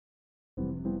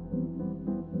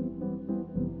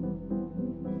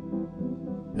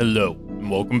Hello,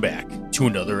 and welcome back to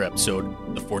another episode,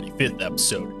 the 45th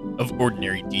episode of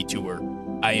Ordinary Detour.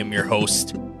 I am your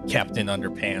host, Captain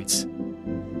Underpants.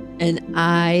 And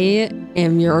I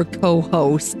am your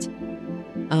co-host.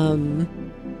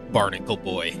 Barnacle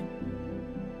Boy.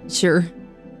 Sure.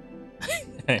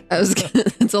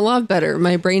 It's a lot better.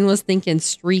 My brain was thinking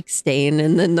streak stain,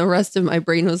 and then the rest of my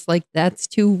brain was like, that's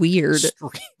too weird.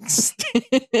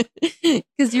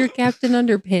 Because you're Captain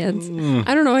Underpants.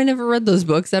 I don't know. I never read those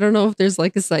books. I don't know if there's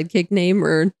like a sidekick name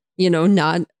or,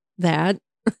 not that.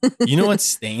 You know what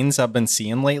stains I've been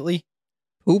seeing lately?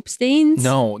 Poop stains?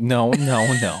 No.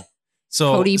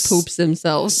 So Cody poops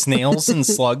himself. Snails and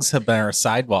slugs have been our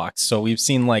sidewalks. So we've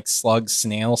seen like slug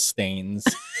snail stains,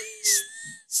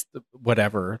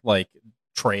 whatever, like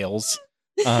trails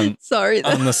Sorry,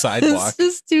 on the sidewalk.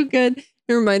 This is too good.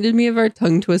 It reminded me of our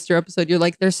tongue twister episode. You're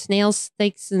like, there's snail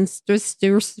steaks and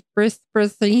things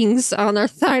on our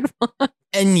sidewalk.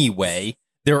 Anyway,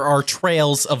 there are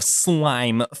trails of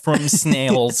slime from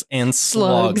snails and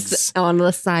slugs on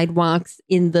the sidewalks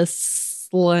in the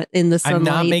sunlight. I'm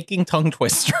not making tongue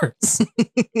twisters.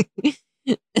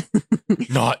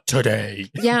 Not today.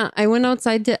 Yeah, I went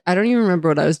outside I don't even remember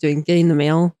what I was doing, getting the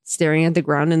mail, staring at the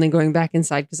ground, and then going back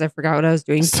inside because I forgot what I was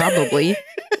doing, probably.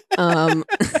 I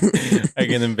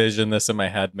can envision this in my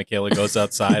head. Michaela goes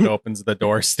outside, opens the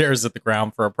door, stares at the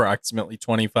ground for approximately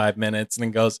 25 minutes, and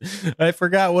then goes, I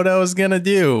forgot what I was going to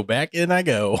do. Back in I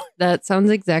go. That sounds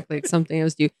exactly like something I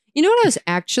was doing. You know what I was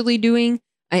actually doing?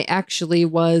 I actually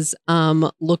was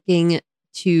looking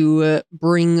to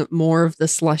bring more of the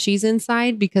slushies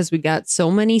inside because we got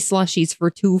so many slushies for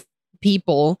 2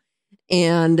 people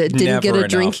and didn't get a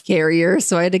drink carrier.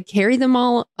 So I had to carry them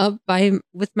all up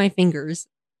with my fingers.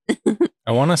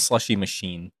 I want a slushie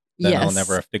machine. Then yes. I'll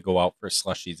never have to go out for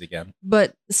slushies again.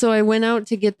 But so I went out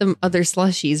to get them other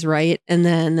slushies, right? And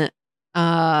then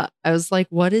I was like,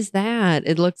 what is that?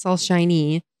 It looks all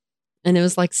shiny. And it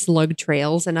was like slug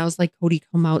trails. And I was like, Cody,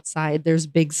 come outside. There's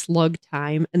big slug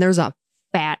time. And there's a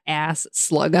fat ass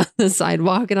slug on the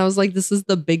sidewalk. And I was like, this is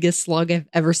the biggest slug I've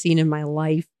ever seen in my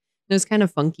life. It was kind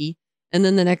of funky. And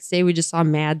then the next day we just saw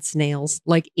mad snails,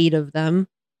 like 8 of them,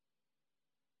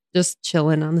 just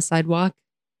chilling on the sidewalk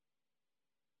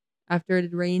after it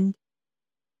had rained.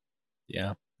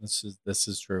 Yeah, this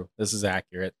is true. This is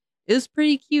accurate. It was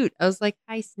pretty cute. I was like,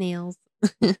 hi, snails.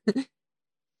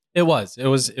 It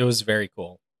was very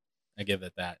cool. I give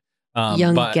it that.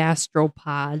 Young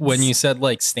gastropods. When you said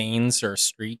like stains or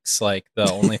streaks, like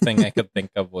the only thing I could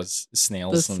think of was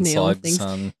snails and slugs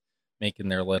on making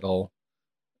their little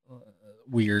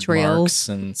weird marks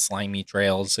and slimy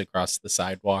trails across the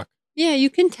sidewalk. Yeah, you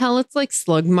can tell it's like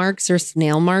slug marks or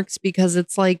snail marks because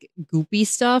it's like goopy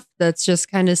stuff that's just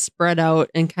kind of spread out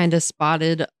and kind of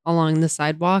spotted along the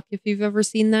sidewalk, if you've ever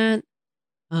seen that.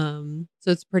 So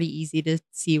it's pretty easy to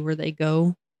see where they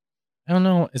go. I don't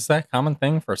know. Is that a common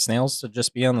thing for snails to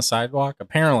just be on the sidewalk?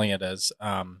 Apparently it is.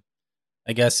 I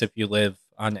guess if you live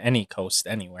on any coast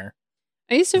anywhere.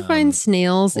 I used to find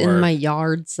snails in my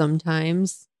yard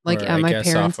sometimes, like at my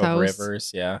parents' off house. Of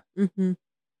rivers, yeah. Mm-hmm.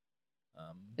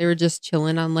 They were just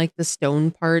chilling on like the stone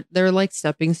part. They were like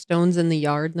stepping stones in the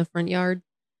yard, in the front yard.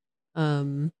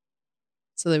 So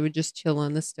they would just chill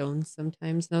on the stones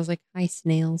sometimes. And I was like, hi,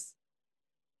 snails.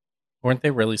 Weren't they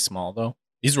really small though?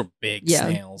 These were big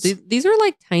snails. These are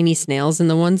like tiny snails. And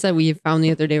the ones that we found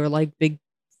the other day were like big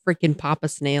freaking papa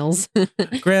snails.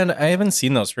 Granted, I haven't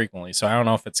seen those frequently, so I don't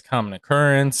know if it's a common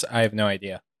occurrence. I have no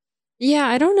idea. Yeah,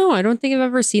 I don't know. I don't think I've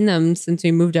ever seen them since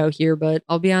we moved out here, but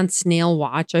I'll be on snail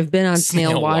watch. I've been on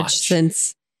snail watch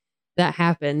since that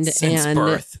happened. Since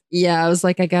birth. Yeah, I was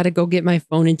like, I got to go get my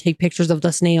phone and take pictures of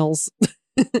the snails.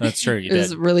 That's true. You It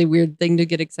was a really weird thing to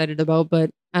get excited about, but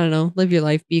I don't know. Live your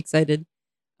life. Be excited.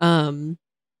 I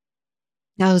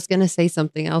was going to say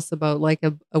something else about like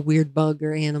a weird bug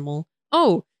or animal.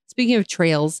 Oh, speaking of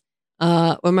trails,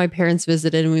 when my parents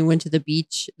visited and we went to the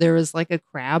beach, there was like a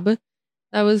crab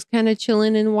that was kind of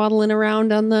chilling and waddling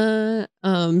around on the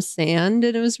sand,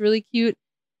 and it was really cute.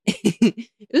 It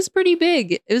was pretty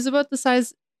big. It was about the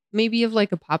size maybe of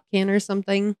like a pop can or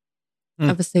something,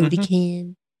 of a soda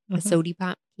can, a soda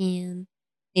pop can.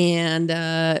 And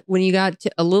when you got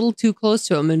a little too close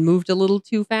to him and moved a little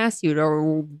too fast, he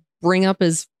would bring up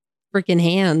his freaking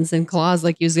hands and claws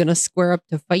like he was going to square up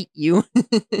to fight you.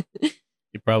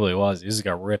 He probably was. He's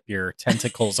going to rip your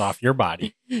tentacles off your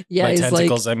body. Yeah, by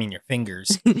tentacles, I mean your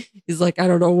fingers. He's like, I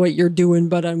don't know what you're doing,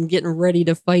 but I'm getting ready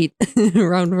to fight.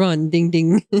 Round one, ding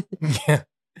ding. Yeah,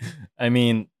 I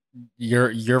mean,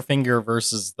 your finger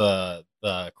versus the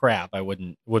crab. I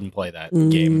wouldn't play that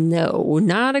game. No,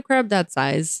 not a crab that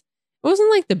size. It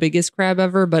wasn't like the biggest crab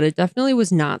ever, but it definitely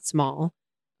was not small.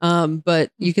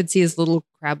 But you could see his little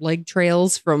crab leg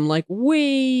trails from like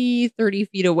way 30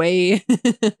 feet away.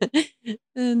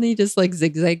 And he just like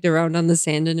zigzagged around on the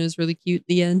sand and it was really cute at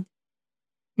the end.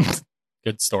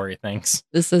 Good story, thanks.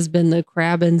 This has been the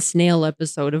crab and snail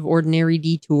episode of Ordinary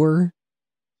Detour.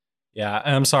 Yeah,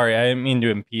 I'm sorry. I didn't mean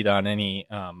to impede on any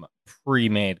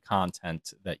pre-made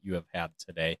content that you have had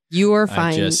today. You are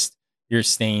fine. Your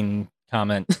stain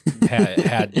comment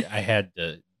I had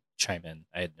to chime in.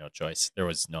 I had no choice. There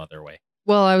was no other way.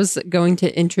 Well, I was going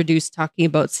to introduce talking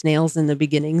about snails in the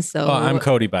beginning. So I'm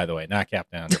Cody, by the way, not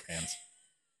Captain Underpants.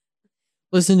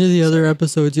 Listen to the other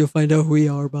episodes. You'll find out who we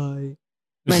are by.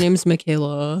 My name's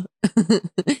Michaela.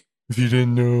 If you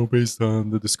didn't know, based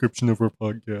on the description of our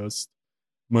podcast,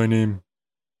 my name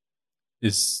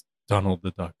is Donald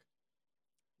the Duck.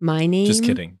 My name? Just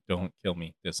kidding. Don't kill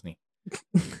me, Disney.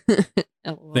 They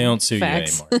don't sue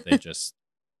Facts. you anymore. They just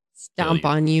stomp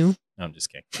on you. No, I'm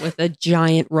just kidding. With a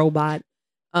giant robot.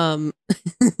 The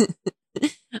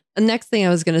next thing I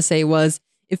was going to say was,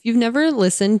 if you've never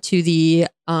listened to the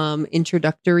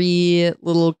introductory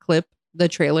little clip, the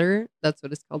trailer, that's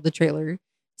what it's called, the trailer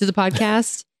to the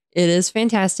podcast, it is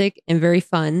fantastic and very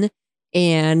fun.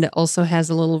 And also has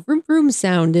a little vroom vroom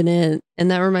sound in it.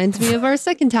 And that reminds me of our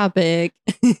second topic.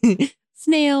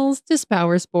 Snails to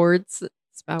Spower Sports.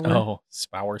 Spower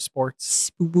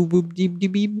Sports.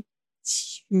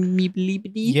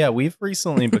 Yeah, we've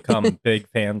recently become big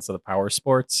fans of the power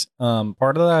sports.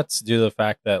 Part of that's due to the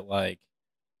fact that like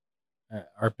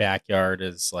our backyard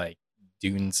is like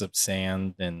dunes of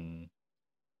sand and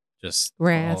just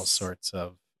grass. All sorts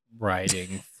of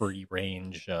riding free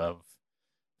range of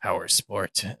power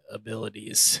sport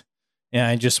abilities. And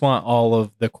I just want all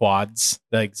of the quads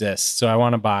that exist. So I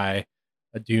want to buy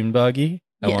a dune buggy.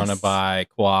 I want to buy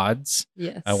quads.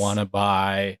 Yes. I want to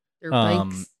buy dirt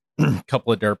bikes. A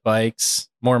couple of dirt bikes,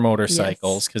 more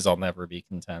motorcycles, because I'll never be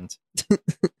content.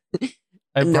 I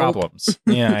have problems.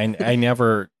 Yeah,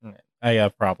 I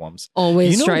have problems.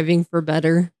 Always striving for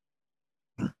better.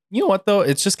 You know what, though?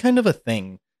 It's just kind of a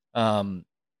thing to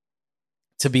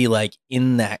be like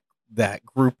in that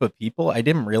group of people. I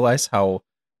didn't realize how,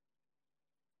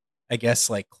 I guess,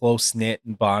 like close knit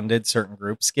and bonded certain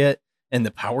groups get. And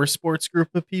the power sports group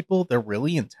of people, they're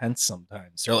really intense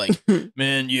sometimes. They're like,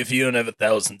 man, if you don't have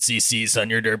 1,000 cc's on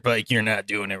your dirt bike, you're not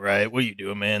doing it right. What are you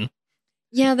doing, man?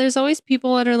 Yeah, there's always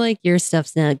people that are like, your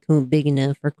stuff's not cool, big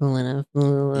enough or cool enough.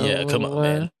 Yeah, come on,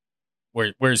 man.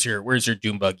 Where's your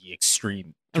Dune Buggy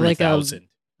Extreme 3000?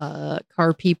 Like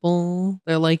car people.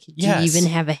 They're like, do you even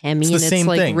have a Hemi? It's the same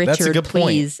like, thing. Richard,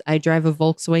 please. I drive a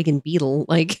Volkswagen Beetle.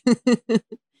 Like...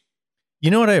 You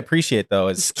know what I appreciate, though,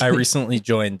 is I recently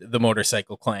joined the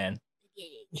motorcycle clan,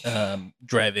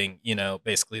 driving,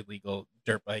 basically legal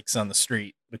dirt bikes on the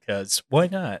street because why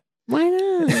not? Why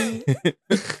not?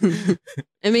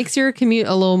 It makes your commute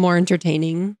a little more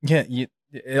entertaining. Yeah,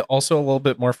 also a little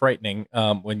bit more frightening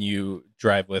when you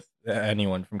drive with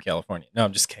anyone from California. No,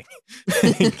 I'm just kidding.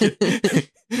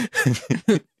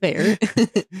 Fair.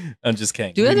 I'm just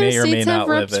kidding. Do other states have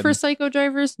reps for psycho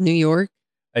drivers? New York?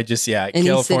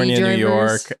 California, New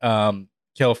York.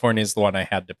 California is the one I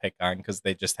had to pick on because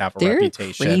they just have a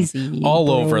reputation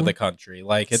all over the country.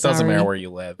 Like, it doesn't matter where you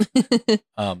live.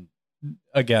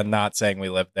 Again, not saying we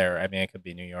live there. I mean, it could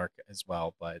be New York as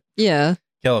well, but yeah,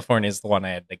 California is the one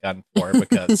I had the gun for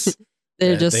because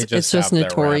it's just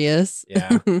notorious.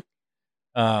 Yeah.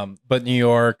 But New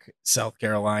York, South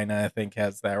Carolina, I think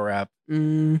has that rep.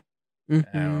 Mm-hmm. I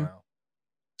don't know.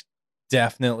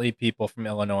 Definitely people from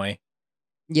Illinois.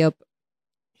 Yep.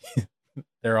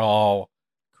 They're all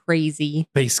crazy.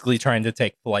 Basically trying to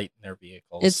take flight in their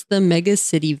vehicles. It's the mega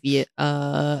city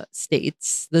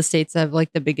states. The states have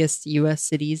like the biggest US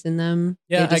cities in them.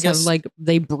 Yeah, I guess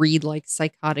they breed like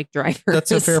psychotic drivers.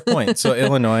 That's a fair point. So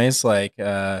Illinois is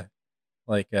young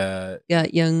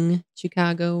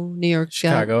Chicago, New York.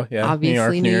 Yeah.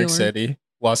 Obviously New York City,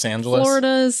 Los Angeles.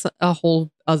 Florida's a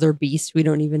whole other beast. We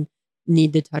don't even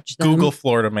need to touch them. Google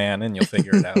Florida man and you'll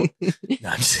figure it out. No,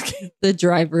 I'm just kidding. The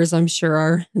drivers, I'm sure,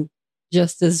 are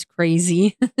just as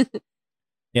crazy.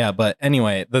 Yeah, but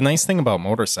anyway, the nice thing about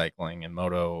motorcycling and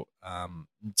moto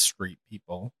street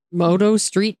people.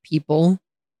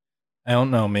 I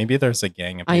don't know. Maybe there's a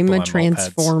gang of people. I'm a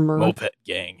transformer. Moped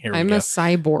gang. Here we go. I'm a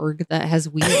cyborg that has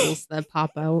wheels that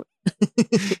pop out.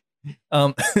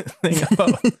 Thing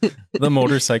about the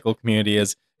motorcycle community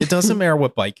is it doesn't matter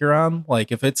what bike you're on.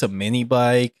 Like if it's a mini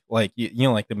bike, like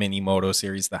like the mini moto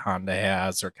series that Honda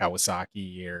has, or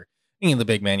Kawasaki, or any of the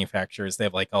big manufacturers, they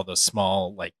have like all those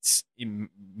small, like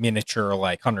miniature,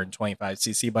 like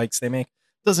 125cc bikes they make.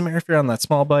 doesn't matter if you're on that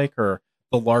small bike or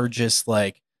the largest,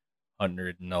 like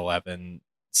 111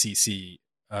 cc,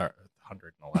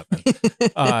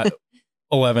 111,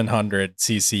 1100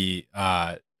 cc,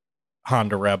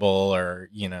 Honda Rebel, or,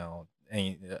 you know,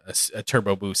 a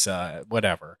Turbo Busa,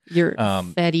 whatever. Your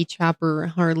fatty chopper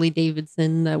Harley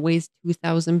Davidson that weighs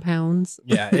 2,000 pounds.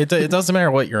 Yeah, it doesn't matter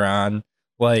what you're on.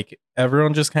 Like,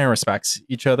 everyone just kind of respects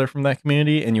each other from that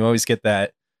community, and you always get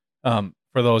that. For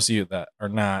those of you that are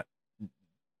not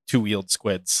two-wheeled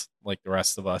squids like the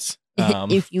rest of us,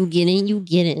 if you get it, you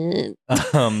get it.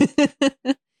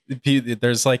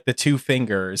 There's like the two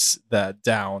fingers that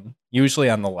down, usually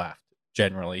on the left.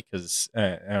 Generally, because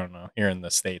I don't know, here in the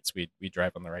States we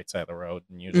drive on the right side of the road,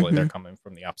 and usually they're coming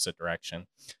from the opposite direction.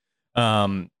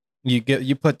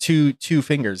 You put two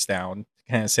fingers down to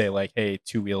kind of say, like, hey,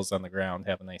 two wheels on the ground,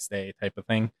 have a nice day, type of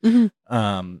thing.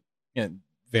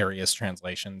 Various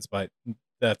translations, but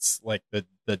that's like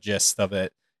the gist of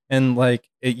it. And like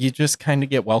you just kind of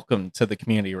get welcomed to the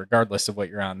community regardless of what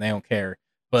you're on. They don't care.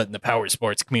 But in the power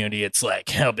sports community, it's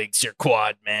like, how big's your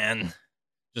quad, man?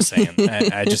 Just saying.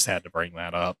 I just had to bring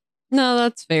that up. No,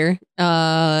 that's fair.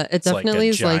 It definitely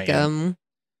is like a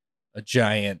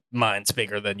giant mine's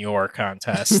bigger than your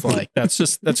contest. Like that's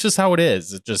just how it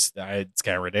is. It's kind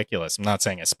of ridiculous. I'm not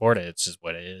saying I support it. It's just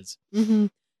what it is. No,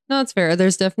 it's fair.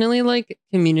 There's definitely like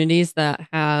communities that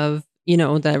have, you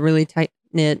know, that really tight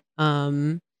knit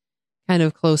kind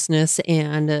of closeness,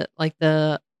 and like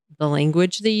the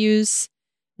language they use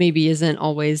maybe isn't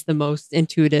always the most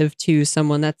intuitive to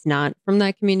someone that's not from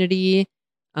that community,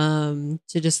 to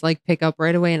just like pick up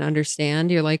right away and understand.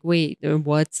 You're like, wait,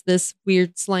 what's this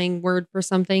weird slang word for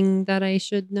something that I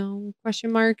should know? ? Not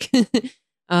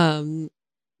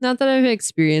that I've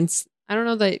experienced. I don't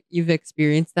know that you've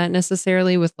experienced that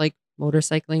necessarily with like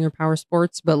motorcycling or power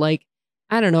sports, but like,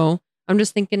 I don't know. I'm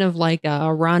just thinking of like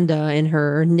Rhonda and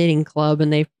her knitting club,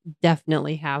 and they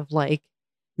definitely have like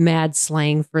mad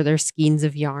slang for their skeins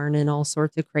of yarn and all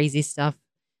sorts of crazy stuff.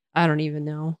 I don't even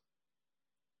know.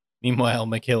 Meanwhile,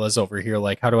 Michaela's over here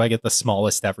like, how do I get the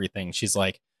smallest everything? She's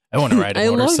like, I want to ride a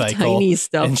motorcycle. I love tiny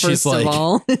stuff, and she's first like, of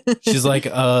all. She's like,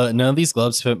 none of these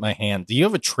gloves fit my hand. Do you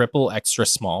have a triple extra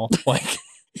small? Like,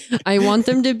 I want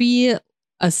them to be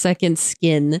a second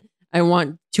skin. I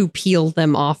want to peel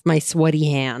them off my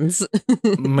sweaty hands.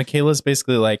 Michaela's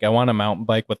basically like, I want a mountain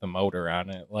bike with a motor on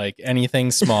it. Like anything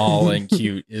small and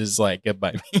cute is like good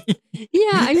by me. Yeah,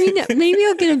 I mean, maybe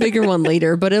I'll get a bigger one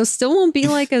later, but it still won't be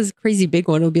like a crazy big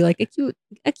one. It'll be like a cute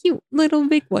little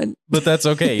big one. But that's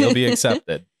okay. You'll be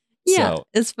accepted. Yeah, so,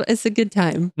 it's a good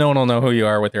time. No one will know who you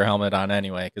are with your helmet on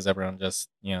anyway, because everyone just,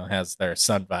 you know, has their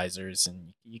sun visors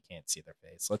and you can't see their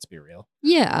face. Let's be real.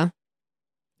 Yeah.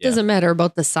 Doesn't matter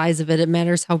about the size of it. It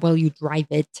matters how well you drive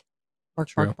it. Bark,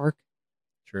 bark, bark.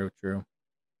 True.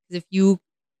 If you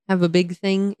have a big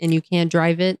thing and you can't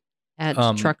drive it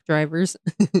at truck drivers.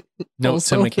 Note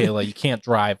to Michaela, you can't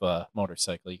drive a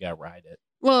motorcycle. You got to ride it.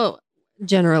 Well,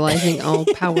 generalizing all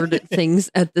powered things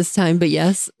at this time, but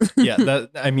yes. Yeah,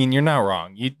 I mean, you're not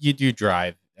wrong. You do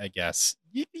drive, I guess.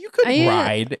 You could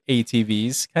ride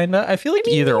ATVs, kind of. I feel like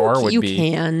either or would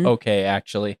be okay,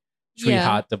 actually. Should we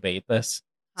hot debate this?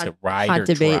 To ride or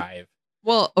debate. Drive?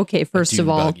 Well, okay, first of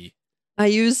all, I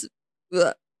use...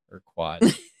 or quad.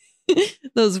 That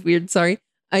was weird, sorry.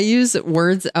 I use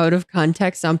words out of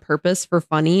context on purpose for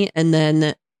funny, and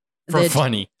then...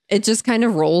 funny. It just kind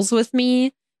of rolls with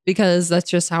me, because that's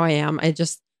just how I am. I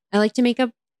like to make up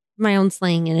my own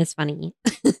slang, and it's funny.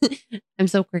 I'm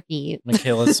so quirky.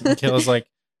 Michaela's like,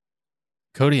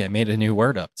 Cody, I made a new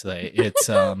word up today. It's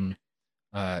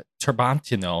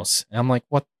Turbantinos. And I'm like,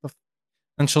 what the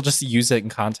and she'll just use it in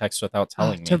context without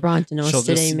telling me. Turbantinos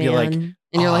today, man. Like, and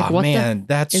you're like, what man,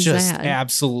 that's just that?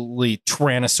 Absolutely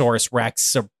Tyrannosaurus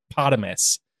Rex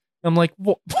Hippopotamus. I'm like,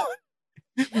 what?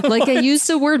 Like I use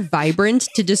the word vibrant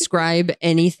to describe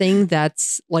anything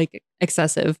that's like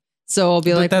excessive. So I'll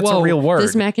be like, that's whoa, a real word.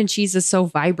 This mac and cheese is so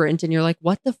vibrant. And you're like,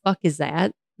 what the fuck is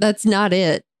that? That's not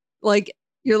it. Like,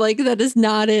 you're like, that is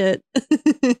not it.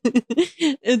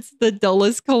 It's the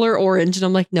dullest color orange. And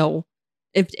I'm like, no,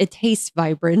 it tastes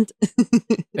vibrant.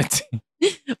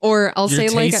 Or I'll say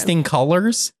like tasting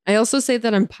colors. I also say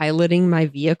that I'm piloting my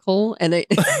vehicle, and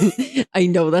I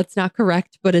know that's not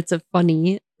correct, but it's a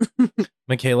funny.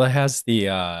 Michaela has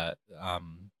the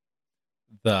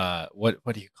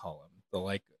what do you call them? The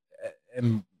like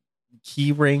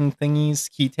key ring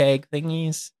thingies, key tag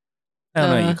thingies. I don't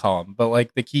know what you call them, but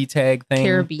like the key tag thing.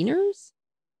 Carabiners?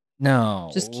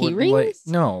 No, just key rings.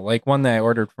 Like one that I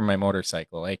ordered for my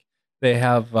motorcycle. Like they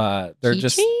have, they're key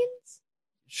just chains?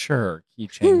 Sure,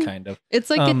 keychain kind of. It's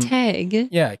like a tag.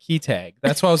 Yeah, key tag.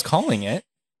 That's what I was calling it.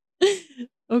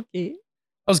 Okay.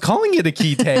 I was calling it a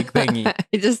key tag thingy.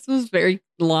 I just was very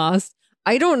lost.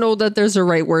 I don't know that there's a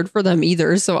right word for them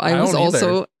either. So I was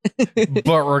also.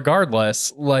 But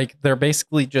regardless, like they're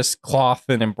basically just cloth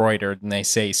and embroidered, and they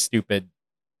say stupid.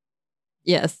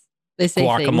 Yes, they say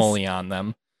guacamole things on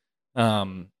them.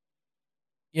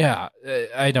 Yeah,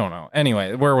 I don't know.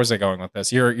 Anyway, where was I going with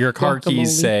this? Your car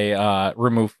keys say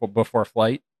remove before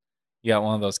flight. You got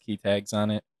one of those key tags on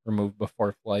it, remove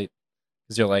before flight,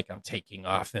 because you're like, I'm taking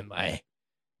off in my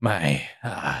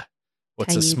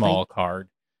what's a small card?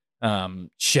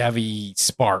 Chevy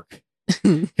Spark.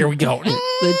 Here we go.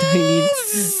 The tiny.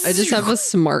 I just have a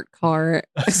smart car.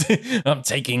 I'm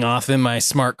taking off in my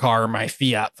smart car, my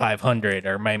Fiat 500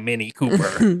 or my Mini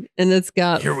Cooper, and it's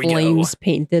got flames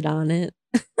painted on it.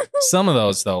 Some of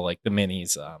those though, like the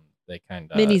minis, they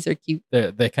kind of minis are cute.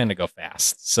 They kind of go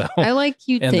fast. So I like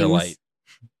cute and things. They're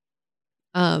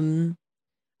light.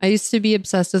 I used to be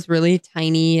obsessed with really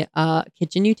tiny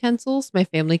kitchen utensils. My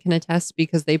family can attest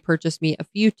because they purchased me a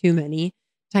few too many.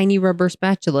 Tiny rubber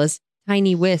spatulas,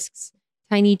 tiny whisks,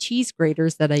 tiny cheese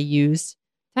graters that I used,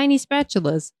 tiny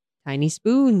spatulas, tiny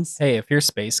spoons. Hey, if you're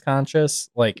space conscious,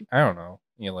 like, I don't know,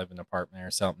 you live in an apartment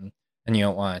or something, and you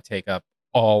don't want to take up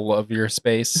all of your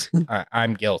space,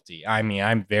 I'm guilty. I mean,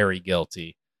 I'm very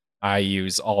guilty. I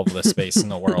use all of the space in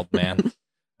the world, man.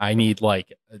 I need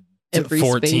like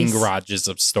 14 garages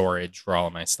of storage for all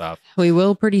of my stuff. We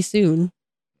will pretty soon.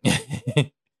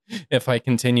 If I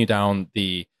continue down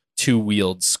the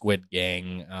two-wheeled Squid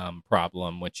Gang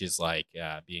problem, which is like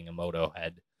being a moto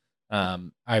head,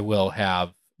 I will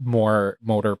have more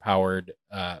motor-powered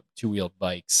two-wheeled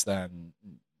bikes than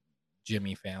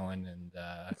Jimmy Fallon and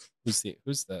who's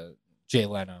the Jay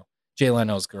Leno. Jay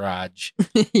Leno's garage.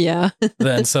 Yeah.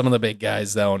 Than some of the big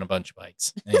guys that own a bunch of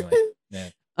bikes. Anyway, yeah.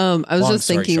 I was just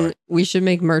thinking we should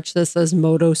make merch that says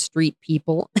Moto Street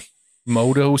People.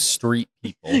 Moto Street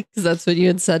People. Because that's what you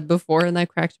had said before, and that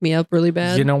cracked me up really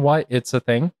bad. You know what? It's a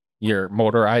thing. You're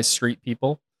motorized street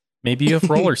people. Maybe you have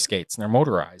roller skates and they're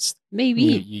motorized. Maybe.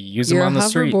 You use them on the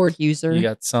street. You're a hoverboard user. You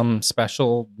got some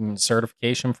special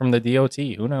certification from the DOT.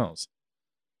 Who knows?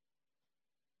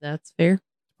 That's fair.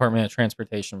 Department of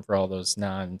Transportation for all those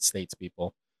non-states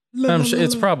people. I'm sure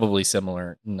it's probably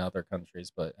similar in other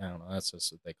countries, but I don't know. That's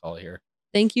just what they call it here.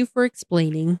 Thank you for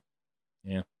explaining.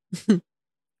 Yeah.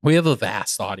 We have a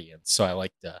vast audience, so I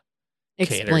like to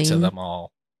cater to them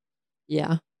all.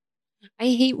 Yeah. I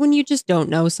hate when you just don't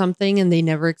know something and they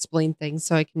never explain things,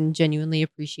 so I can genuinely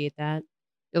appreciate that.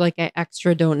 You're like, I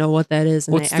extra don't know what that is,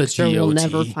 and What's I extra the will GOT?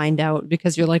 never find out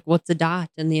because you're like, what's a dot?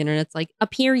 And the internet's like, a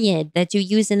period that you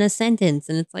use in a sentence.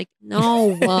 And it's like,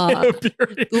 no,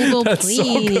 Google, that's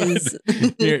please.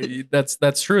 So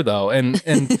that's true, though.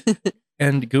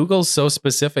 And Google's so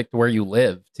specific to where you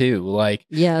live, too. Like,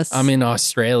 yes, I'm in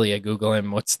Australia, Google,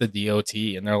 and what's the DOT?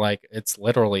 And they're like, it's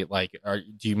literally like,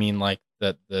 do you mean like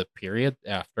the period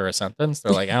after a sentence?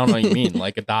 They're like, I don't know what you mean.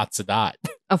 Like a dot's a dot.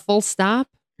 A full stop?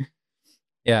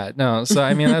 Yeah, no. So,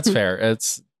 I mean, that's fair.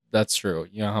 That's true.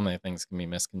 You know how many things can be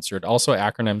misconstrued. Also,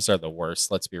 acronyms are the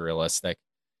worst. Let's be realistic.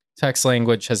 Text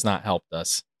language has not helped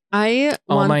us. Oh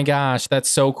my gosh, that's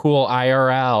so cool.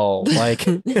 IRL. Like,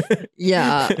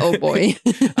 yeah. Oh boy.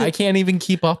 I can't even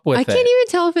keep up with it. I can't even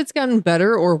tell if it's gotten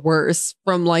better or worse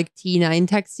from like T9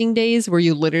 texting days where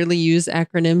you literally use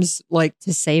acronyms like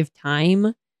to save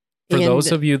time. For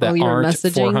those of you that aren't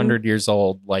messaging. 400 years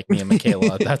old, like me and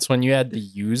Michaela, that's when you had to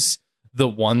use the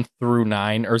 1 through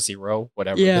 9 or 0,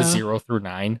 whatever, the 0 through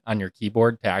 9 on your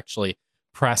keyboard to actually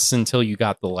press until you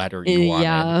got the letter you wanted.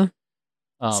 Yeah.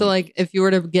 So like if you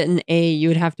were to get an A, you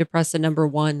would have to press a number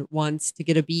 1 once. To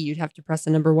get a B, you'd have to press a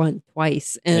number 1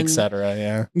 twice. And etc.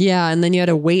 Yeah. Yeah. And then you had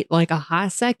to wait like a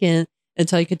hot second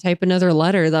until you could type another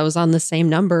letter that was on the same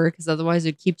number because otherwise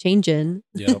it'd keep changing.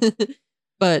 Yep.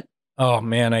 But oh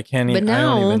man, I can't even, I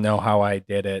don't even know how I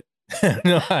did it.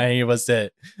 No, I was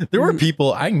it. There were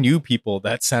people, I knew people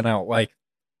that sent out like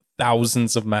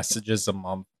thousands of messages a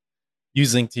month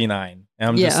using T9. And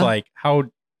I'm just like, how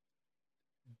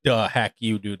the heck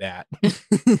you do that?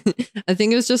 I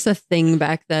think it was just a thing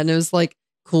back then. It was like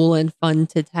cool and fun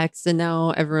to text, and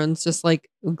now everyone's just like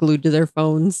glued to their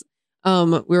phones. We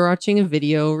were watching a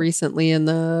video recently, and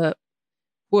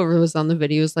whoever was on the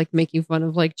video was like making fun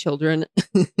of like children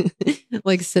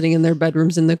like sitting in their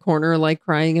bedrooms in the corner like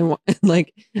crying and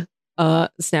like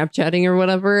Snapchatting or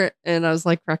whatever, and I was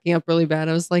like cracking up really bad.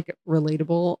 I was like,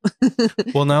 relatable.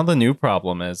 Well, now the new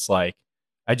problem is like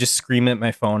I just scream at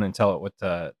my phone and tell it what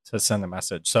to send a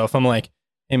message. So if I'm like,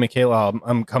 hey Michaela,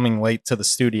 I'm coming late to the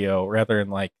studio, rather than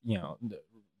like, you know,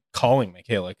 calling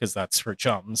Michaela because that's for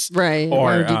chums, right? Or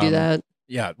why would you do that?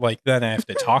 Yeah, like then I have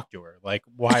to talk to her. Like,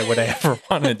 why would I ever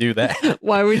want to do that?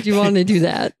 Why would you want to do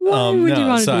that? Why would you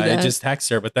want to do that? I just text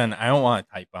her, but then I don't want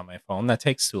to type on my phone. That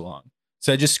takes too long.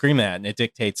 So I just scream at it and it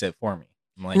dictates it for me.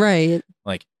 I'm like, right.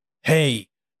 Like, hey,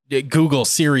 Google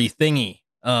Siri thingy.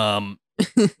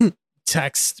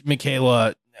 Text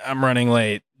Michaela, I'm running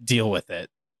late. Deal with it.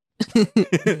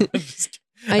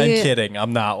 I'm kidding.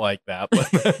 I'm not like that, but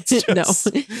that's just,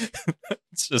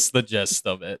 it's just the gist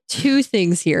of it. Two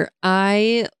things here.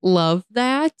 I love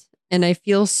that. And I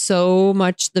feel so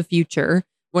much the future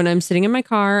when I'm sitting in my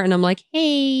car and I'm like,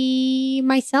 hey,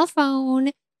 my cell phone,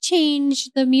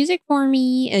 change the music for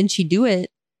me. And she do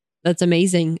it. That's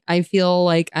amazing. I feel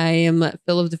like I am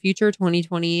Phil of the future,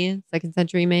 2020, second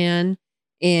century man.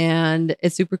 And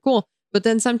it's super cool. But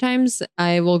then sometimes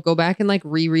I will go back and like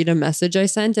reread a message I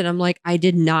sent and I'm like, I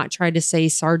did not try to say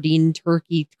sardine,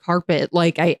 turkey, carpet.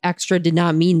 Like I extra did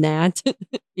not mean that,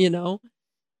 you know?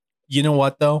 You know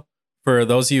what though? For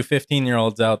those of you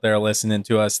 15-year-olds out there listening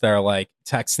to us that are like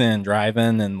texting and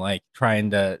driving and like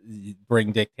trying to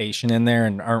bring dictation in there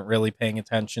and aren't really paying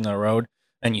attention to the road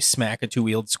and you smack a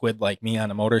two-wheeled squid like me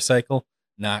on a motorcycle,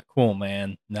 not cool,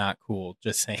 man. Not cool.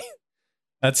 Just saying.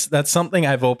 That's something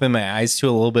I've opened my eyes to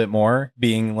a little bit more,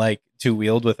 being like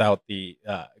two-wheeled without the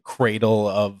cradle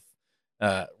of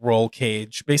roll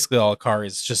cage. Basically, all a car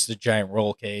is just a giant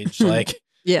roll cage. Like,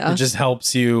 yeah, it just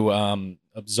helps you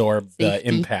absorb the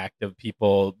impact of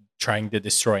people trying to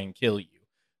destroy and kill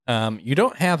you. You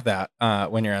don't have that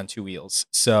when you're on two wheels.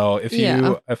 So if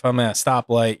I'm at a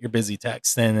stoplight, you're busy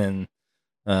texting, and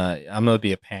I'm gonna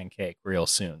be a pancake real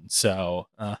soon. So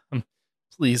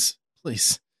please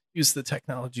use the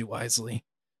technology wisely.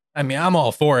 I mean, I'm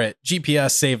all for it.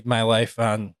 GPS saved my life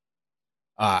on,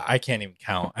 I can't even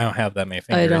count. I don't have that many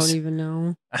fingers. I don't even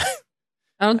know. I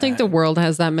don't think the world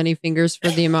has that many fingers for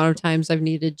the amount of times I've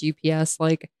needed GPS.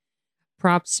 Like,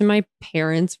 props to my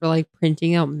parents for like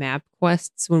printing out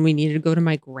MapQuests when we needed to go to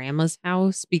my grandma's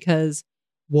house because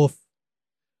woof.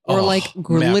 Or like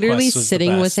literally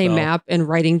sitting with a map and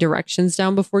writing directions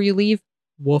down before you leave.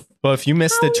 Woof. But if you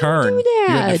missed a turn, you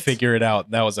had to figure it out.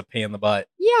 That was a pain in the butt.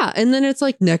 Yeah. And then it's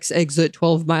like next exit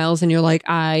 12 miles. And you're like,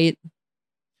 Anyway,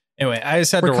 I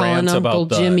just had to rant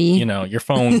about Jimmy. Your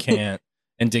phone can't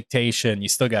and dictation. You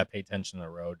still got to pay attention to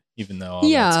the road, even though all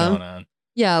that's going on.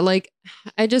 Yeah. Like,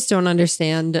 I just don't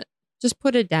understand. Just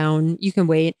put it down. You can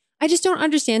wait. I just don't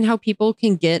understand how people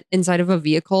can get inside of a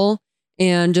vehicle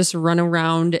and just run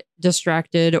around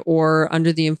distracted or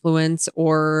under the influence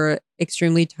or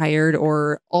extremely tired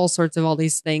or all sorts of all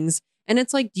these things. And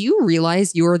it's like, do you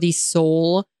realize you're the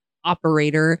sole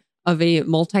operator of a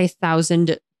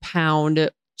multi-1,000-pound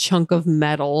chunk of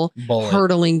metal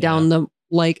hurtling down the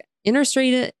like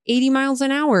interstate at 80 miles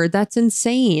an hour? That's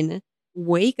insane.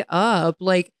 Wake up.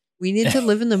 Like, we need to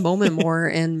live in the moment more,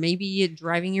 and maybe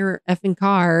driving your effing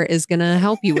car is going to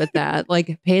help you with that.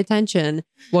 Like, pay attention.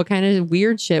 What kind of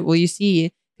weird shit will you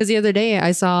see? Because the other day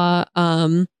I saw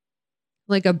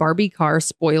like a Barbie car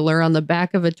spoiler on the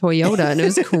back of a Toyota, and it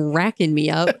was cracking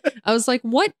me up. I was like,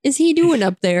 what is he doing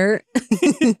up there?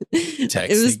 It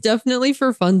was definitely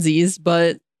for funsies,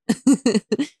 but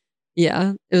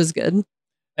yeah, it was good.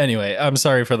 Anyway, I'm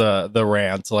sorry for the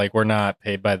rant. Like, we're not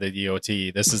paid by the DOT.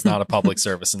 This is not a public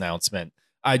service announcement.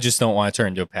 I just don't want to turn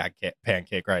into a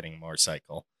pancake riding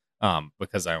motorcycle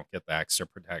because I don't get the extra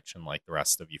protection like the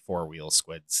rest of you four-wheel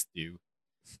squids do.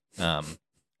 I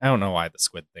don't know why the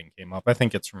squid thing came up. I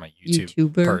think it's from a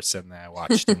YouTuber person that I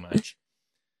watch too much.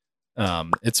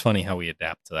 It's funny how we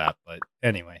adapt to that. But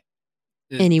anyway.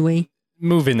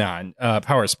 Moving on.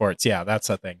 Power sports. Yeah,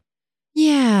 that's a thing.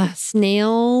 Yeah,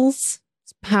 snails.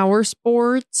 Power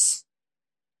sports,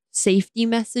 safety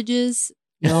messages.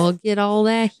 You'll get all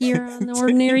that here on the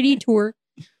Ordinary Detour.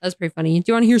 That's pretty funny.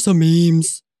 Do you want to hear some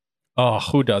memes? Oh,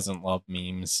 who doesn't love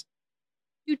memes?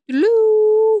 A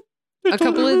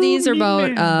couple of these are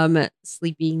about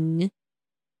sleeping.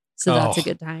 So that's a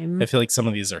good time. I feel like some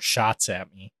of these are shots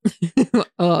at me.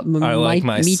 I like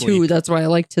my sleep. Too. That's why I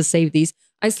like to save these.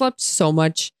 I slept so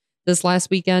much this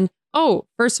last weekend. Oh,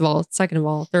 first of all, second of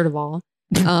all, third of all.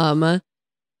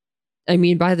 I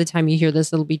mean, by the time you hear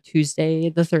this, it'll be Tuesday,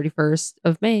 the 31st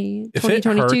of May, 2022. If it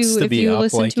hurts to be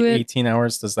up like 18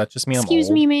 hours, does that just mean I'm old? Excuse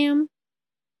me, ma'am.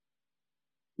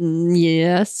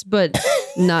 Yes, but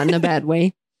not in a bad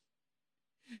way.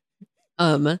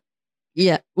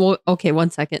 Yeah. Well, okay,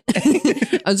 one second.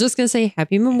 I was just going to say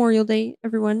Happy Memorial Day,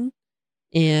 everyone.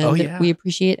 And we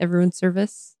appreciate everyone's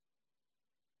service.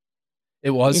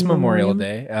 It was Memorial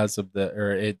Day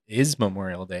it is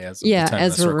Memorial Day as of the time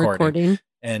of this recording.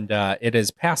 And it is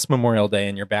past Memorial Day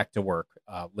and you're back to work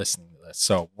listening to this.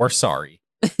 So we're sorry.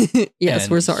 Yes,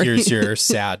 and we're sorry. Here's your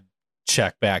sad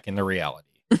check back into reality.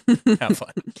 Have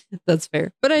fun. That's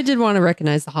fair. But I did want to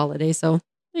recognize the holiday, so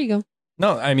there you go.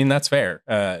 No, I mean, that's fair.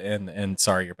 And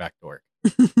sorry you're back to work.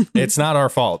 It's not our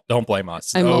fault. Don't blame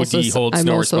us. OD holds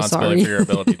no responsibility for your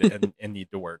ability to and need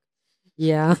to work.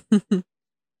 Yeah.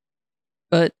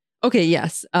 But okay,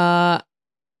 yes.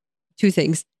 Two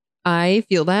things. I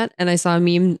feel that, and I saw a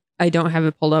meme. I don't have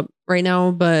it pulled up right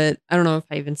now, but I don't know if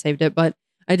I even saved it, but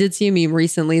I did see a meme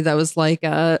recently that was like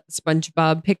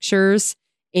SpongeBob pictures,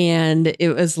 and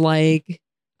it was like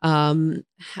I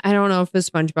don't know if it was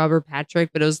SpongeBob or Patrick,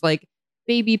 but it was like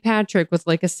baby Patrick with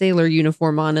like a sailor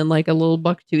uniform on and like a little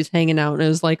buck tooth hanging out, and it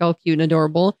was like all cute and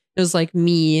adorable. It was like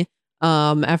me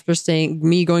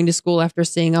going to school after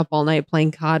staying up all night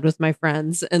playing COD with my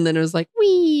friends, and then it was like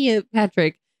wee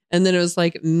Patrick. And then it was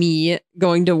like me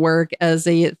going to work as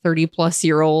a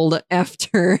 30-plus-year-old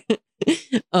after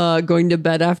going to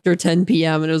bed after 10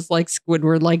 p.m. And it was like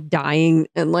Squidward like dying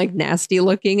and like nasty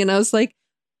looking. And I was like,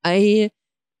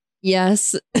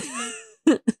 yes.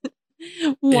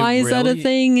 Why is that a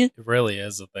thing? It really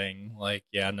is a thing. Like,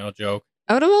 yeah, no joke.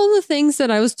 Out of all the things that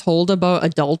I was told about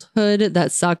adulthood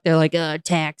that suck, they're like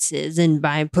taxes and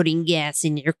by putting gas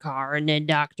in your car and then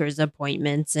doctor's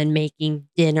appointments and making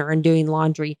dinner and doing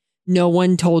laundry. No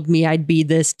one told me I'd be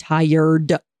this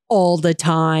tired all the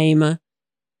time.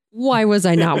 Why was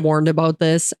I not warned about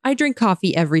this? I drink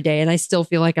coffee every day and I still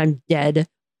feel like I'm dead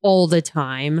all the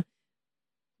time.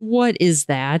 What is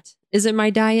that? Is it my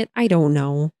diet? I don't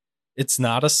know. It's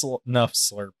not enough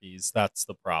Slurpees. That's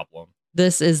the problem.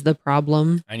 This is the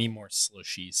problem. I need more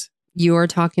slushies. You are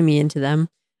talking me into them.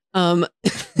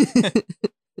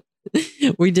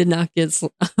 We did not get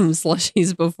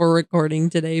slushies before recording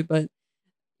today, but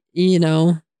you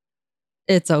know,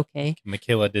 it's okay.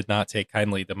 Michaela did not take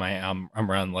kindly to my I'm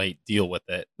running late deal with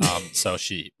it. So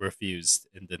she refused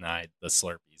and denied the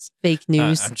Slurpees. Fake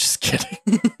news. I'm just kidding.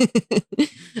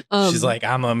 She's like,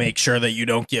 I'm gonna make sure that you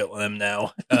don't get them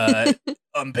now.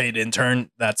 Unpaid intern,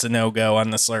 that's a no-go on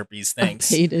the Slurpees. Thanks.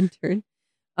 Unpaid intern.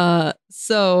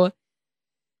 So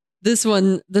this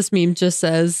meme just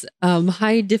says,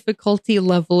 high difficulty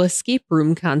level escape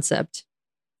room concept.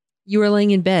 You are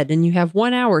laying in bed and you have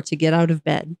 1 hour to get out of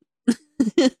bed.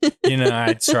 You know,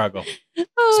 I'd struggle.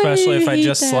 Especially if I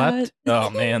just slept. Oh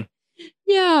man.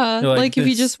 Yeah. Like if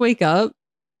you just wake up.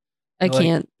 I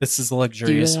can't. This is a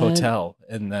luxurious hotel,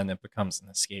 and then it becomes an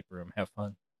escape room. Have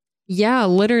fun. Yeah,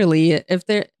 literally. If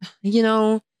they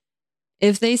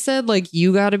said like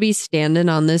you got to be standing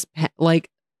on this like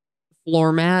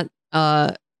floor mat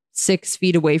 6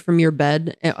 feet away from your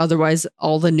bed, otherwise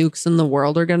all the nukes in the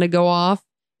world are going to go off,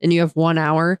 and you have 1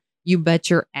 hour, you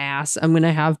bet your ass I'm going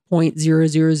to have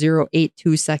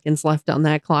 0.00082 seconds left on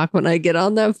that clock when I get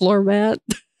on that floor mat.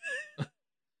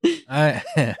 I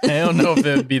don't know if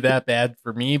it would be that bad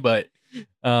for me, but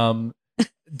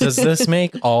does this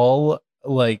make all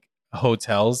like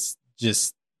hotels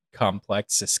just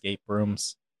complex escape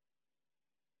rooms?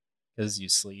 Because you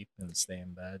sleep and stay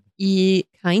in bed.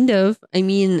 Kind of. I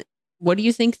mean, what do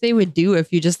you think they would do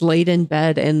if you just laid in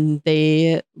bed and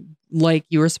they like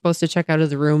you were supposed to check out of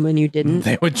the room and you didn't?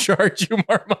 They would charge you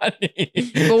more money.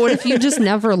 But what if you just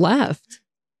never left?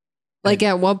 Like,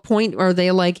 at what point are they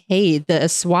like, hey, the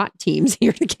SWAT team's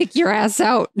here to kick your ass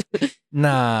out?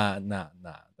 Nah.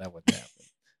 That wouldn't happen.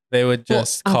 They would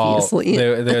just they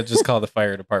would just call the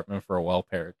fire department for a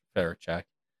welfare check.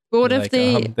 But what if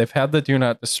they've had the do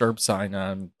not disturb sign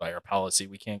on by our policy?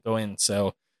 We can't go in.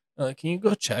 So can you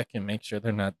go check and make sure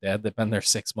they're not dead? They've been there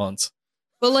 6 months.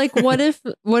 But like, what if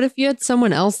you had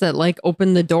someone else that like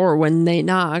opened the door when they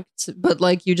knocked, but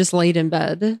like you just laid in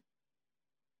bed?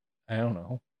 I don't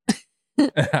know.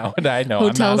 How would I know?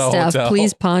 Hotel staff,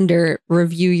 please ponder,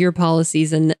 review your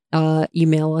policies, and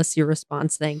email us your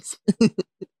response. Thanks.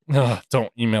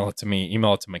 Don't email it to me.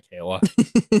 Email it to Michaela.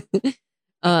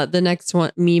 The next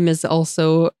one meme is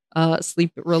also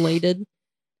sleep related.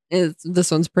 This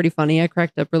one's pretty funny. I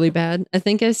cracked up really bad. I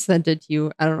think I sent it to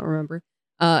you. I don't remember.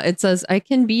 It says, I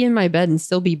can be in my bed and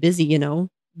still be busy,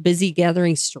 busy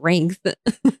gathering strength.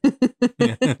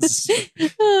 Yes.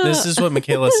 This is what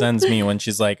Michaela sends me when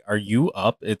she's like, are you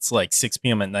up? It's like 6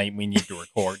 p.m. at night. We need to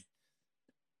record.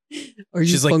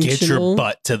 She's like, get your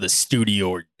butt to the studio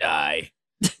or die.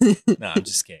 No, I'm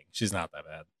just kidding. She's not that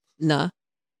bad. Nah.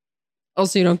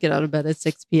 Also, you don't get out of bed at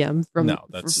 6 p.m. for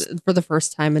the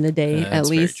first time in a day, at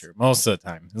least. Very true. Most of the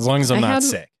time, as long as I'm not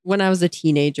sick. When I was a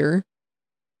teenager.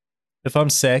 If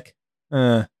I'm sick,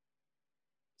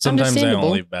 sometimes I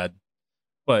don't leave bed.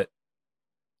 But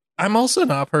I'm also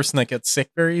not a person that gets sick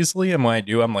very easily. And when I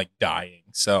do, I'm like dying.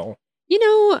 So,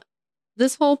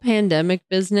 this whole pandemic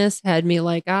business had me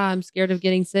like, I'm scared of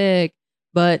getting sick.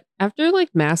 But after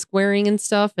like mask wearing and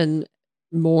stuff and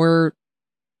more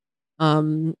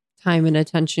time and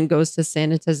attention goes to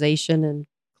sanitization and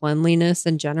cleanliness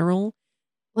in general,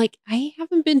 like I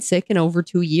haven't been sick in over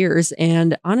 2 years.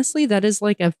 And honestly, that is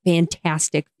like a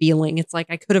fantastic feeling. It's like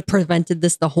I could have prevented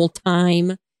this the whole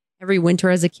time. Every winter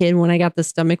as a kid when I got the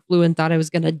stomach flu and thought I was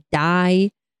going to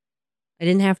die, I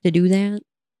didn't have to do that.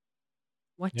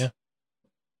 What? Yeah.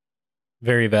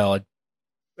 Very valid.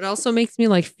 But it also makes me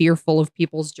like fearful of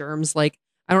people's germs. Like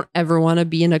I don't ever want to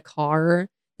be in a car.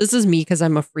 This is me because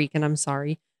I'm a freak and I'm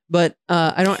sorry. But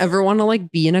I don't ever want to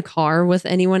like be in a car with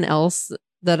anyone else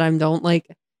that I don't like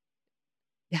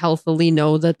healthily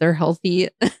know that they're healthy.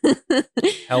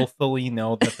 Healthily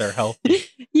know that they're healthy.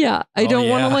 Yeah. I don't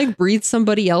want to like breathe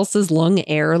somebody else's lung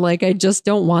air. Like I just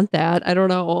don't want that. I don't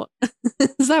know.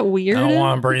 Is that weird? I don't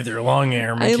want to breathe your lung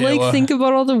air, Michaela. I like think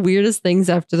about all the weirdest things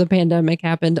after the pandemic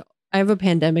happened. I have a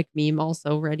pandemic meme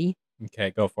also ready.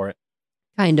 Okay, go for it.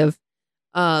 Kind of.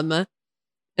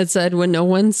 It said when no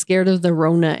one's scared of the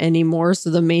Rona anymore, so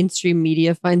the mainstream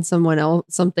media finds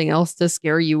something else to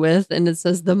scare you with, and it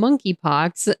says the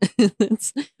monkeypox.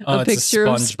 It's a picture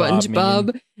of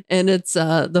SpongeBob, and it's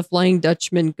the Flying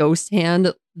Dutchman ghost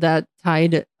hand that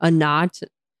tied a knot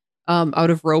out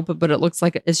of rope, but it looks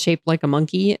like it's shaped like a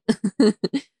monkey.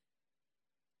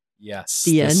 Yes,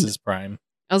 this is prime.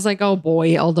 I was like, oh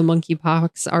boy, all the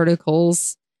monkeypox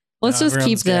articles. Let's just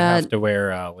keep that. Have to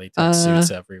wear latex suits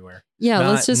everywhere. Yeah,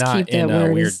 let's just keep that in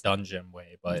a weird dungeon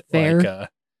way, but fair.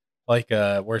 like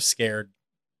we're scared.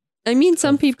 I mean,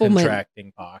 some people might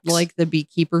pox. Like the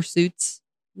beekeeper suits.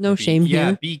 No shame here.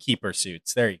 Yeah, beekeeper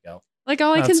suits. There you go. Like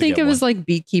all I can think of is like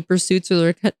beekeeper suits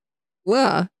where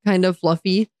they're kind of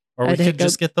fluffy. Or we could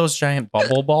just get those giant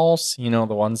bubble balls. You know,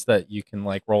 the ones that you can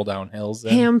like roll down hills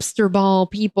in. Hamster ball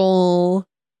people.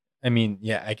 I mean,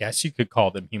 yeah, I guess you could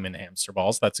call them human hamster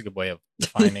balls. That's a good way of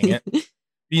defining it.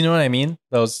 You know what I mean?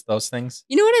 Those things.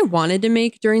 You know what I wanted to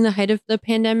make during the height of the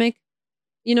pandemic?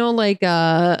 You know, like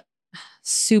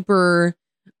super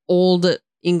old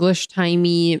English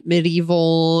timey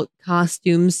medieval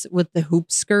costumes with the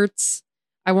hoop skirts.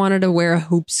 I wanted to wear a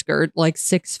hoop skirt, like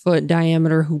 6-foot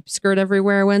diameter hoop skirt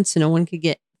everywhere I went, so no one could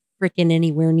get freaking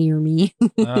anywhere near me.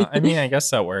 I mean, I guess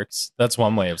that works. That's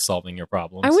one way of solving your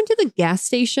problems. I went to the gas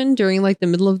station during like the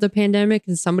middle of the pandemic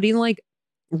and somebody like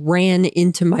ran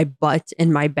into my butt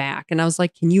and my back. And I was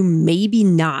like, can you maybe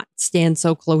not stand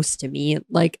so close to me?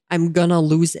 Like, I'm gonna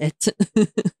lose it.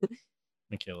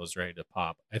 Michaela's ready to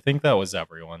pop. I think that was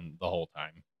everyone the whole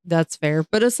time. That's fair.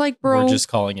 But it's like, bro. We're just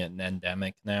calling it an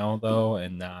endemic now, though,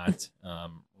 and not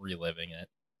reliving it.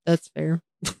 That's fair.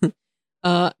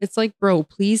 It's like, bro,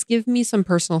 please give me some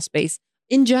personal space.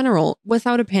 In general,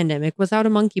 without a pandemic, without a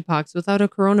monkeypox, without a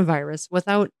coronavirus,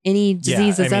 without any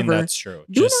diseases ever. That's true.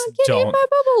 Do not get in my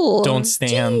bubble. Don't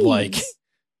stand like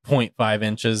 0.5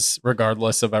 inches,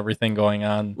 regardless of everything going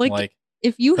on. Like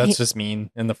if you that's just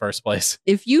mean in the first place.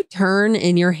 If you turn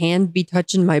and your hand be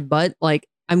touching my butt, like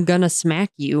I'm gonna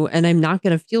smack you, and I'm not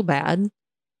gonna feel bad.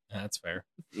 That's fair.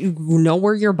 You know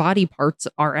where your body parts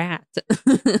are at.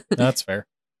 That's fair.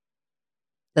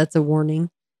 That's a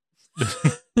warning.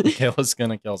 Michaela's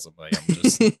gonna kill somebody.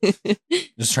 I'm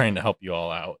just trying to help you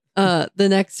all out. The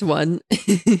next one,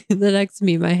 the next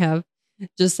meme I have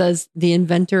just says the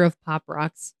inventor of Pop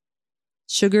Rocks.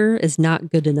 Sugar is not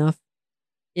good enough.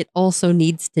 It also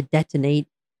needs to detonate.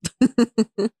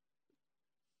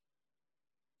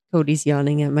 Cody's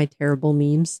yawning at my terrible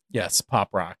memes. Yes,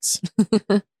 Pop Rocks.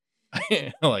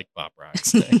 I like Pop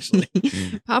Rocks, actually.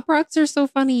 Pop Rocks are so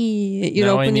funny. You'd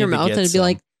open your mouth and it'd be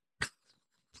like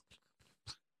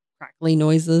crackly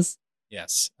noises.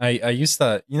 Yes. I used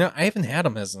to, I haven't had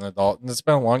them as an adult, and it's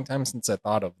been a long time since I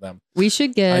thought of them. We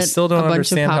should get I still don't a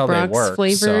bunch of Pop Rocks work,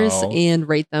 flavors and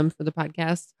rate them for the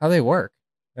podcast. How they work?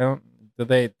 Do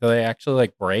they actually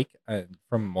like break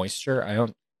from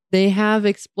moisture? They have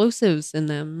explosives in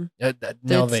them. No, they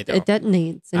don't. It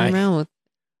detonates in your mouth.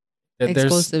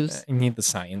 Explosives. I need the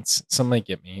science. Somebody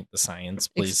get me the science,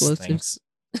 please. Explosives.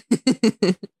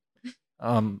 Thanks.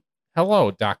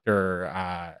 Hello,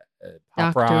 Dr.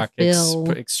 Pop Rock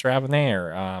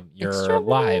Extraordinaire. You're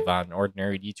live on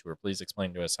Ordinary Detour. Please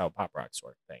explain to us how Pop Rocks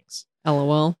work. Thanks.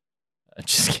 LOL.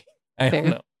 Just kidding. I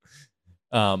don't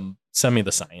know. Send me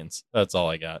the science. That's all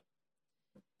I got.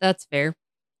 That's fair.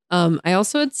 I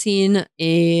also had seen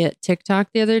a TikTok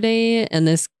the other day, and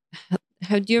this.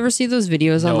 Do you ever see those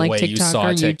videos on like TikTok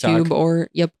or YouTube or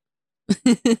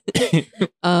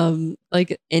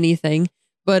like anything?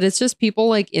 But it's just people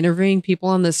like interviewing people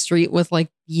on the street with like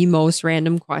the most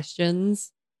random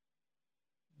questions.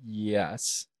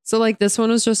 Yes. So like this one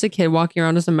was just a kid walking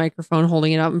around with a microphone,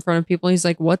 holding it up in front of people. He's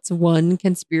like, what's one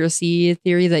conspiracy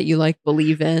theory that you like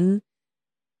believe in?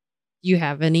 Do you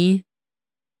have any?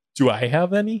 Do I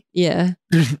have any? Yeah.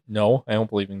 No, I don't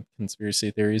believe in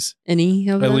conspiracy theories. Any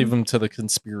of them? I leave them to the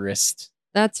conspirist.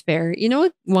 That's fair. You know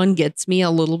what? One gets me a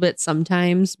little bit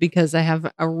sometimes because I have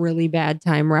a really bad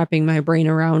time wrapping my brain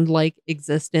around like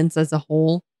existence as a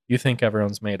whole. You think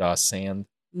everyone's made of sand?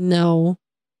 No.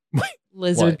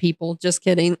 Lizard people. Just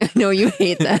kidding. I know you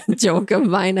hate that joke of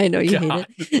mine. I know you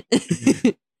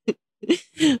hate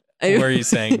it. What are you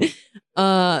saying?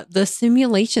 The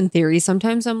simulation theory.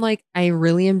 Sometimes I'm like, I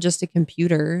really am just a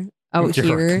computer out You're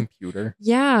here. A computer.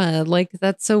 Yeah, like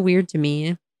that's so weird to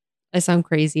me. I sound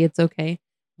crazy. It's okay.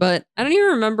 But I don't even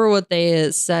remember what they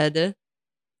said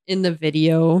in the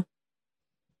video.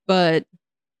 But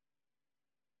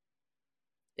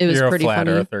it was pretty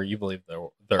funny. You're a flat earther. You believe the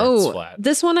Earth's flat.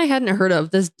 This one I hadn't heard of.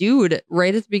 This dude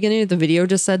right at the beginning of the video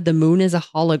just said the moon is a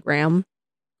hologram.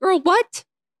 Girl, what?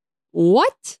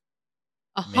 What?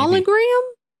 A hologram?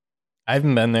 I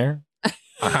haven't been there.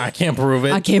 I can't prove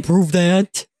it. I can't prove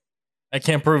that. I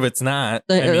can't prove it's not.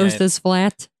 The Earth is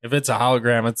flat. If it's a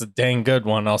hologram, it's a dang good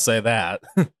one. I'll say that.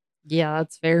 Yeah,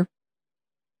 that's fair.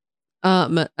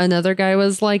 Another guy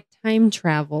was like time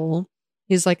travel.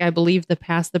 He's like, I believe the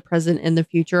past, the present, and the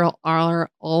future are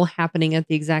all happening at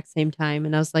the exact same time.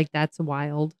 And I was like, that's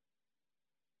wild.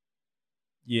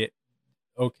 Yeah.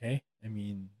 Okay. I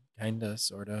mean, kinda,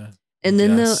 sorta. And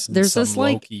then there's this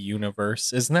like Loki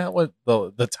universe. Isn't that what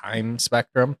the time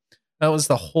spectrum? That was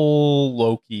the whole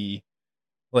Loki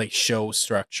like show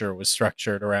structure was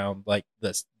structured around like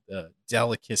the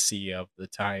delicacy of the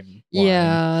timeline.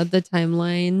 Yeah, the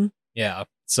timeline. Yeah.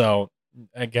 So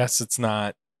I guess it's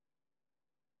not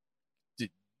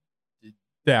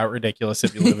that ridiculous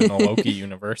if you live in the Loki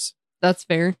universe. That's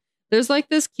fair. There's like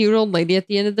this cute old lady at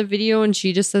the end of the video and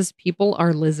she just says people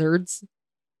are lizards.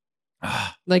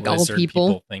 Like lizard all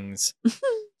people things.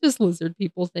 Just lizard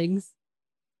people things.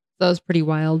 That was pretty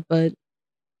wild, but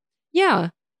yeah.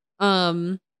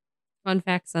 Fun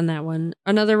facts on that one.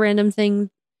 Another random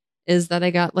thing is that I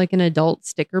got like an adult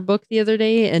sticker book the other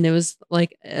day and it was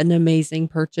like an amazing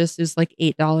purchase. It was like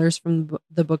 $8 from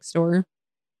the bookstore.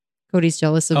 Cody's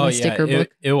jealous of my sticker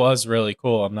book. It was really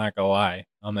cool. I'm not gonna lie.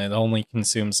 It only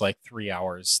consumes like 3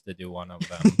 hours to do one of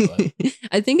them. But.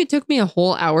 I think it took me a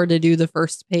whole hour to do the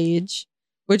first page,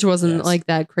 which wasn't like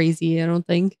that crazy, I don't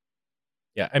think.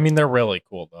 Yeah, I mean they're really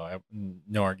cool though. I have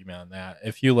no argument on that.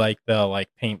 If you like the like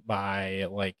paint by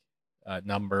like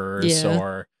numbers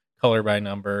or color by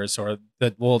numbers or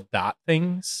the little dot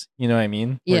things, you know what I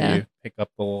mean? Where you pick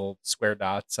up the little square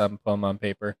dots and put them on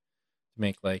paper to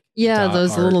make like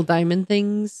those art. Little diamond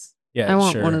things. Yeah, I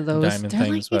want one of those. Diamond they're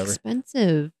things, like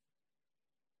expensive.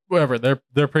 Whatever,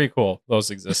 they're pretty cool. Those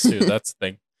exist too. That's the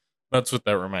thing. That's what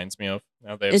that reminds me of.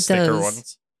 Now they have sticker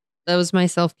ones. That was my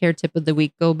self-care tip of the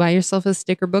week. Go buy yourself a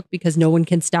sticker book because no one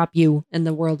can stop you and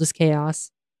the world is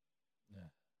chaos.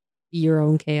 Be your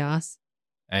own chaos.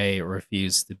 I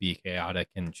refuse to be chaotic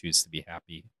and choose to be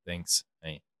happy. Thanks.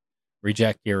 I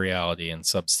reject your reality and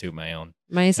substitute my own.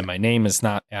 And my name is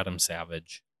not Adam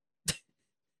Savage.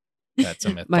 That's a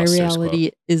Mythbusters My reality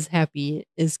quote. is happy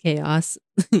is chaos.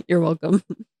 You're welcome.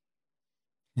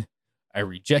 I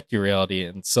reject your reality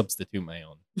and substitute my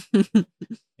own.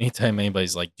 Anytime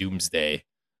anybody's like doomsday,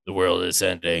 the world is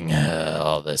ending,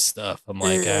 all this stuff, I'm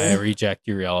like, I reject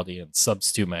your reality and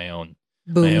substitute my own.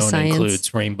 Boom, my own science.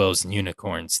 Includes rainbows and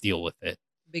unicorns. Deal with it.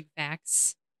 Big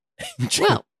facts.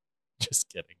 Just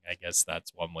kidding. I guess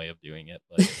that's one way of doing it.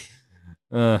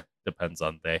 But depends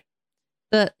on day.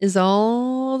 That is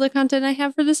all the content I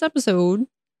have for this episode.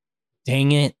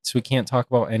 Dang it. So we can't talk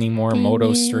about any more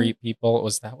Moto Street people.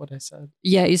 Was that what I said?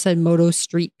 Yeah, you said Moto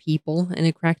Street people, and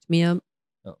it cracked me up.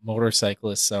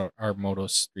 Motorcyclists are Moto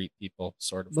Street people,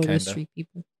 sort of. Moto Street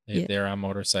people. They're on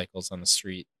motorcycles on the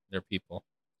street. They're people.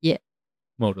 Yeah.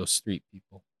 Moto Street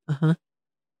people. Uh-huh.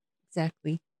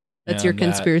 Exactly. That's your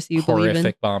conspiracy you believe in.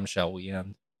 Horrific bombshell we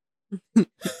end.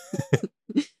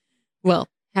 Well,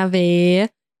 have a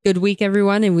good week,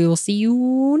 everyone, and we will see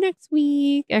you next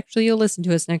week. Actually, you'll listen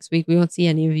to us next week. We won't see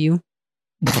any of you.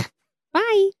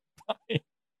 Bye. Bye.